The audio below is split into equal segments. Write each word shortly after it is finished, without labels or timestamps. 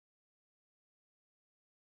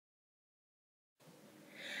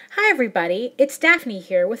Hi everybody, it's Daphne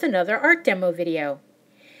here with another art demo video.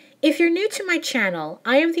 If you're new to my channel,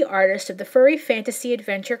 I am the artist of the furry fantasy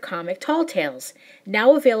adventure comic Tall Tales,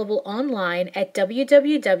 now available online at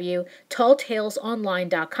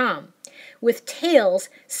www.talltalesonline.com, with Tales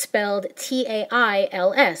spelled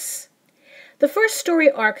T-A-I-L-S. The first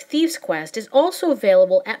story arc, Thieves' Quest, is also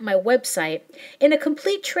available at my website in a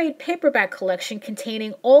complete trade paperback collection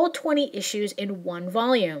containing all 20 issues in one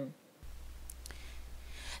volume.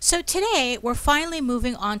 So today, we're finally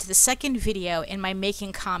moving on to the second video in my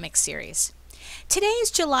Making Comics series. Today is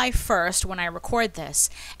July 1st when I record this,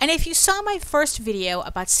 and if you saw my first video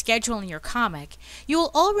about scheduling your comic, you will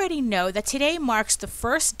already know that today marks the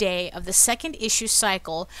first day of the second issue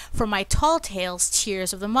cycle for my Tall Tales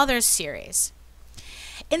Tears of the Mothers series.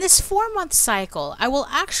 In this 4-month cycle, I will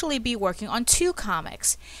actually be working on 2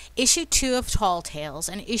 comics, issue 2 of Tall Tales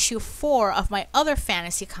and issue 4 of my other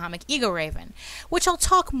fantasy comic, Ego Raven, which I'll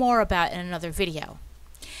talk more about in another video.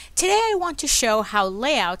 Today I want to show how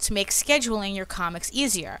layouts make scheduling your comics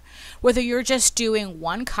easier, whether you're just doing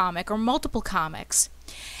one comic or multiple comics.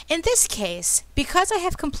 In this case, because I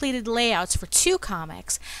have completed layouts for 2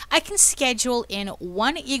 comics, I can schedule in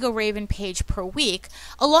 1 Ego Raven page per week,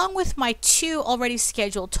 along with my 2 already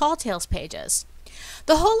scheduled Tall Tales pages.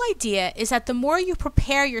 The whole idea is that the more you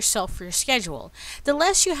prepare yourself for your schedule, the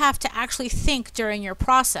less you have to actually think during your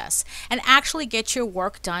process and actually get your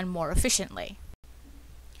work done more efficiently.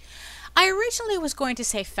 I originally was going to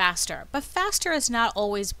say faster, but faster is not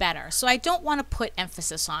always better, so I don't want to put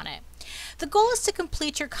emphasis on it. The goal is to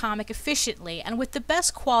complete your comic efficiently and with the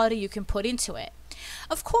best quality you can put into it.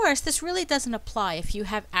 Of course, this really doesn't apply if you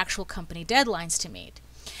have actual company deadlines to meet.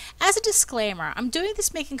 As a disclaimer, I'm doing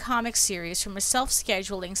this Making Comics series from a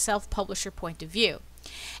self-scheduling, self-publisher point of view.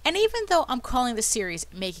 And even though I'm calling the series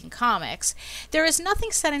Making Comics, there is nothing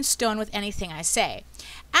set in stone with anything I say.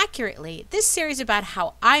 Accurately, this series is about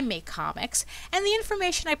how I make comics, and the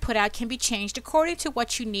information I put out can be changed according to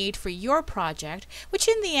what you need for your project, which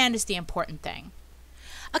in the end is the important thing.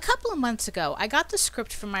 A couple of months ago, I got the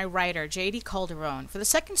script from my writer, J.D. Calderon, for the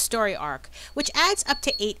second story arc, which adds up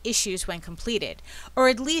to 8 issues when completed, or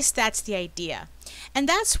at least that's the idea. And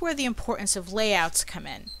that's where the importance of layouts come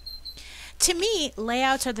in. To me,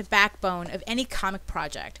 layouts are the backbone of any comic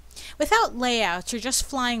project. Without layouts, you're just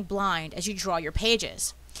flying blind as you draw your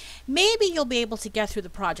pages. Maybe you'll be able to get through the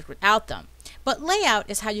project without them, but layout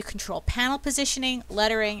is how you control panel positioning,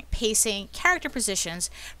 lettering, pacing, character positions,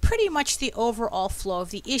 pretty much the overall flow of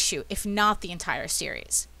the issue, if not the entire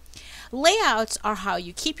series. Layouts are how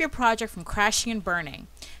you keep your project from crashing and burning.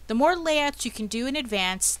 The more layouts you can do in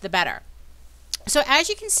advance, the better. So as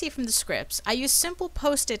you can see from the scripts, I use simple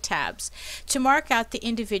post-it tabs to mark out the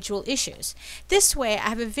individual issues. This way I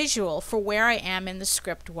have a visual for where I am in the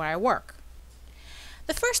script where I work.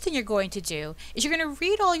 The first thing you're going to do is you're going to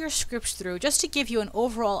read all your scripts through just to give you an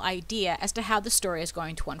overall idea as to how the story is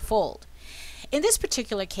going to unfold. In this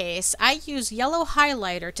particular case, I use yellow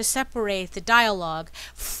highlighter to separate the dialogue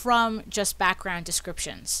from just background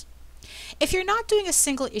descriptions. If you're not doing a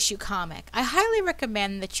single issue comic, I highly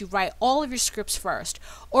recommend that you write all of your scripts first,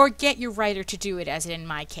 or get your writer to do it as in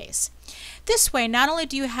my case. This way, not only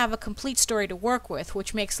do you have a complete story to work with,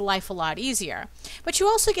 which makes life a lot easier, but you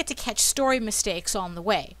also get to catch story mistakes on the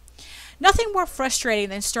way. Nothing more frustrating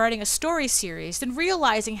than starting a story series than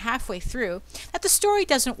realizing halfway through that the story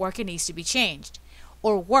doesn't work and needs to be changed.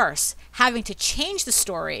 Or worse, having to change the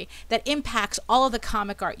story that impacts all of the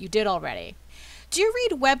comic art you did already. Do you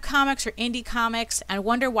read webcomics or indie comics and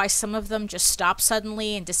wonder why some of them just stop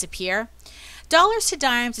suddenly and disappear? Dollars to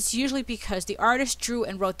dimes, it's usually because the artist drew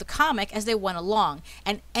and wrote the comic as they went along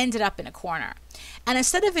and ended up in a corner. And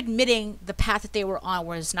instead of admitting the path that they were on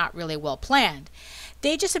was not really well planned,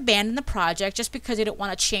 they just abandoned the project just because they didn't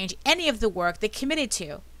want to change any of the work they committed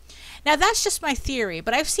to. Now that's just my theory,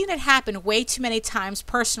 but I've seen it happen way too many times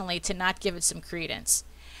personally to not give it some credence.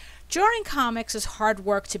 Drawing comics is hard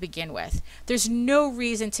work to begin with. There's no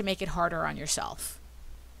reason to make it harder on yourself.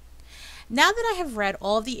 Now that I have read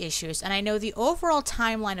all of the issues and I know the overall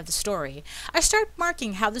timeline of the story, I start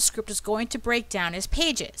marking how the script is going to break down as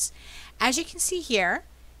pages. As you can see here,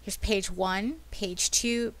 here's page 1, page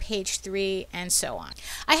 2, page 3, and so on.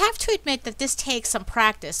 I have to admit that this takes some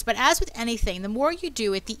practice, but as with anything, the more you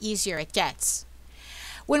do it, the easier it gets.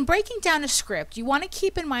 When breaking down a script, you want to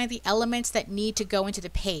keep in mind the elements that need to go into the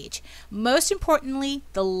page. Most importantly,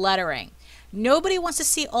 the lettering. Nobody wants to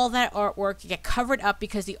see all that artwork get covered up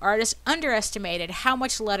because the artist underestimated how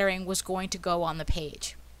much lettering was going to go on the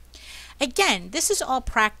page. Again, this is all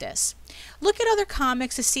practice. Look at other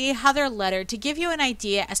comics to see how they're lettered to give you an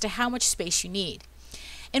idea as to how much space you need.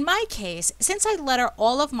 In my case, since I letter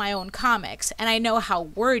all of my own comics and I know how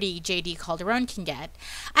wordy J.D. Calderon can get,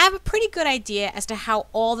 I have a pretty good idea as to how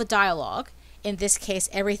all the dialogue, in this case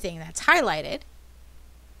everything that's highlighted,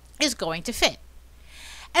 is going to fit.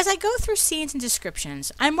 As I go through scenes and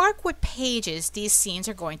descriptions, I mark what pages these scenes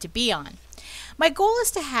are going to be on. My goal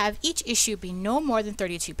is to have each issue be no more than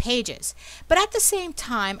 32 pages, but at the same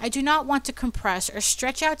time, I do not want to compress or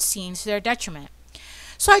stretch out scenes to their detriment.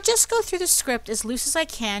 So I just go through the script as loose as I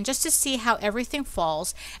can just to see how everything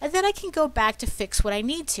falls, and then I can go back to fix what I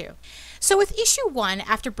need to. So with issue 1,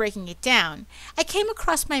 after breaking it down, I came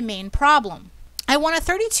across my main problem. I want a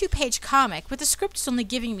 32-page comic, but the script is only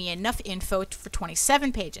giving me enough info for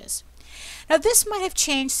 27 pages. Now this might have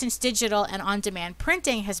changed since digital and on-demand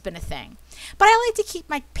printing has been a thing, but I like to keep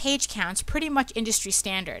my page counts pretty much industry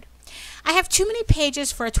standard. I have too many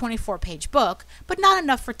pages for a 24-page book, but not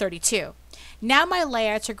enough for 32. Now my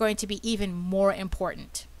layouts are going to be even more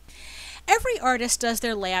important. Every artist does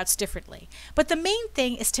their layouts differently, but the main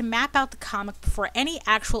thing is to map out the comic before any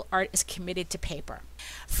actual art is committed to paper.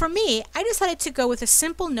 For me, I decided to go with a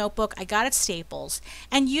simple notebook I got at Staples,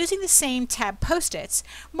 and using the same tab Post-its,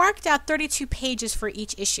 marked out 32 pages for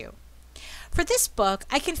each issue. For this book,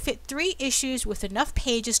 I can fit 3 issues with enough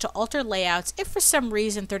pages to alter layouts if for some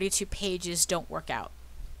reason 32 pages don't work out.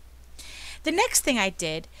 The next thing I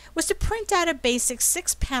did was to print out a basic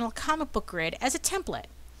 6-panel comic book grid as a template.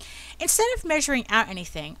 Instead of measuring out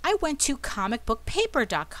anything, I went to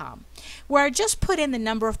comicbookpaper.com, where I just put in the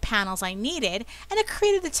number of panels I needed and it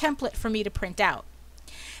created the template for me to print out.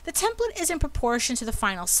 The template is in proportion to the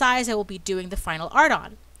final size I will be doing the final art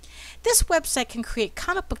on. This website can create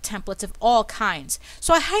comic book templates of all kinds,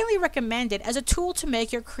 so I highly recommend it as a tool to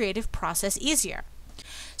make your creative process easier.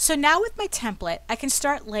 So now with my template, I can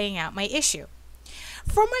start laying out my issue.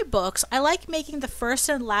 For my books, I like making the first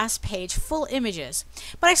and last page full images,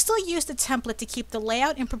 but I still use the template to keep the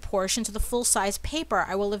layout in proportion to the full-size paper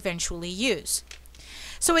I will eventually use.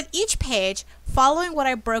 So with each page, following what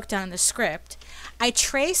I broke down in the script, I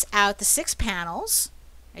trace out the 6 panels.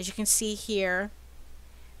 As you can see here,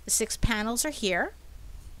 the 6 panels are here.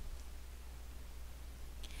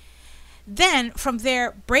 Then, from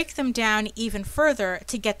there, break them down even further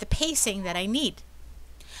to get the pacing that I need.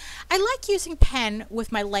 I like using pen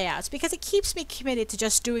with my layouts because it keeps me committed to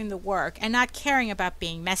just doing the work and not caring about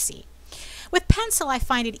being messy. With pencil, I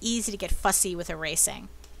find it easy to get fussy with erasing.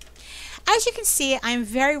 As you can see, I am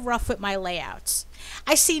very rough with my layouts.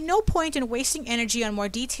 I see no point in wasting energy on more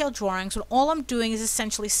detailed drawings when all I'm doing is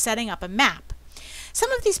essentially setting up a map. Some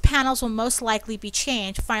of these panels will most likely be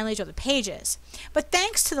changed finally to the pages, but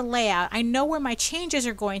thanks to the layout, I know where my changes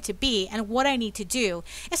are going to be and what I need to do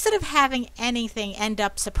instead of having anything end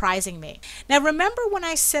up surprising me. Now remember when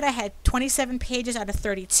I said I had 27 pages out of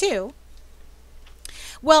 32?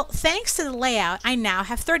 Well, thanks to the layout, I now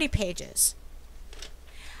have 30 pages.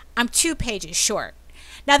 I'm 2 pages short.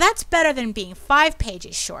 Now that's better than being 5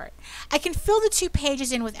 pages short. I can fill the 2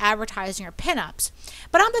 pages in with advertising or pinups,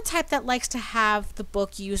 but I'm the type that likes to have the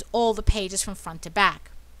book use all the pages from front to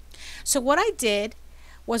back. So what I did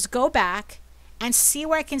was go back and see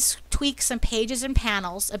where I can tweak some pages and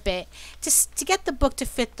panels a bit to get the book to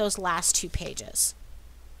fit those last 2 pages.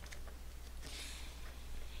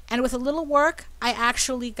 And with a little work, I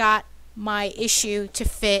actually got my issue to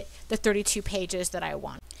fit the 32 pages that I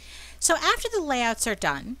want. So after the layouts are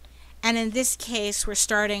done, and in this case we're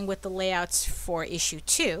starting with the layouts for issue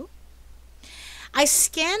 2, I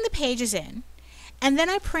scan the pages in, and then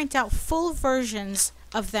I print out full versions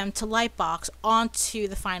of them to Lightbox onto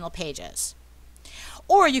the final pages.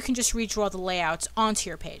 Or you can just redraw the layouts onto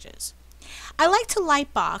your pages. I like to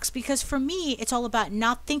Lightbox because for me it's all about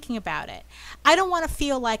not thinking about it. I don't want to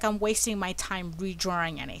feel like I'm wasting my time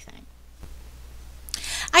redrawing anything.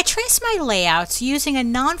 I trace my layouts using a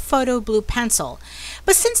non-photo blue pencil,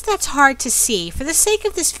 but since that's hard to see, for the sake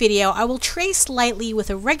of this video I will trace lightly with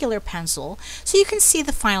a regular pencil so you can see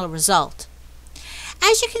the final result.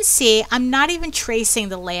 As you can see, I'm not even tracing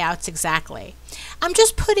the layouts exactly. I'm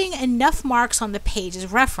just putting enough marks on the page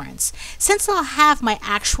as reference, since I'll have my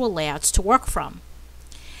actual layouts to work from.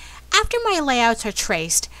 After my layouts are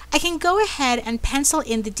traced, I can go ahead and pencil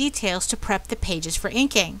in the details to prep the pages for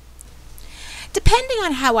inking. Depending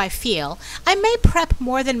on how I feel, I may prep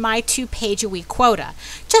more than my 2-page-a-week quota,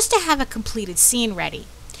 just to have a completed scene ready.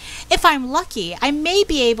 If I'm lucky, I may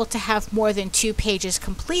be able to have more than 2 pages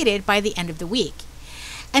completed by the end of the week.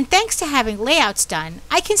 And thanks to having layouts done,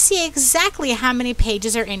 I can see exactly how many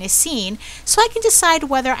pages are in a scene, so I can decide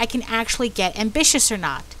whether I can actually get ambitious or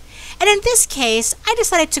not. And in this case, I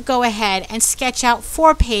decided to go ahead and sketch out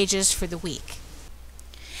 4 pages for the week.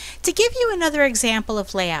 To give you another example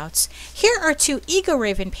of layouts, here are two Ego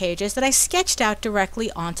Raven pages that I sketched out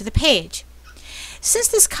directly onto the page. Since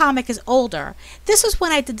this comic is older, this was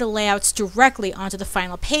when I did the layouts directly onto the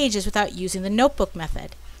final pages without using the notebook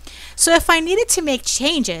method. So if I needed to make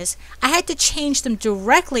changes, I had to change them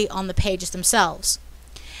directly on the pages themselves.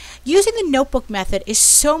 Using the notebook method is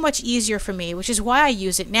so much easier for me, which is why I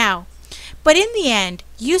use it now. But in the end,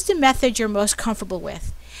 use the method you're most comfortable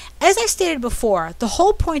with. As I stated before, the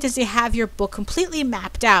whole point is to have your book completely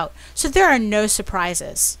mapped out, so there are no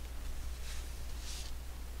surprises.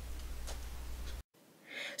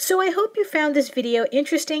 So I hope you found this video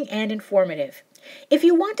interesting and informative. If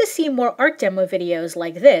you want to see more art demo videos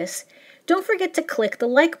like this, don't forget to click the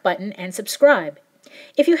like button and subscribe.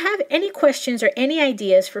 If you have any questions or any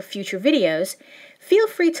ideas for future videos, feel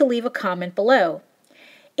free to leave a comment below.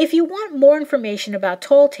 If you want more information about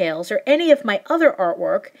Tall Tales or any of my other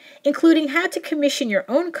artwork, including how to commission your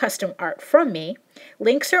own custom art from me,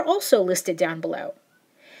 links are also listed down below.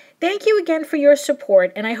 Thank you again for your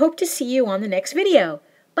support, and I hope to see you on the next video.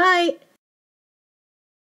 Bye!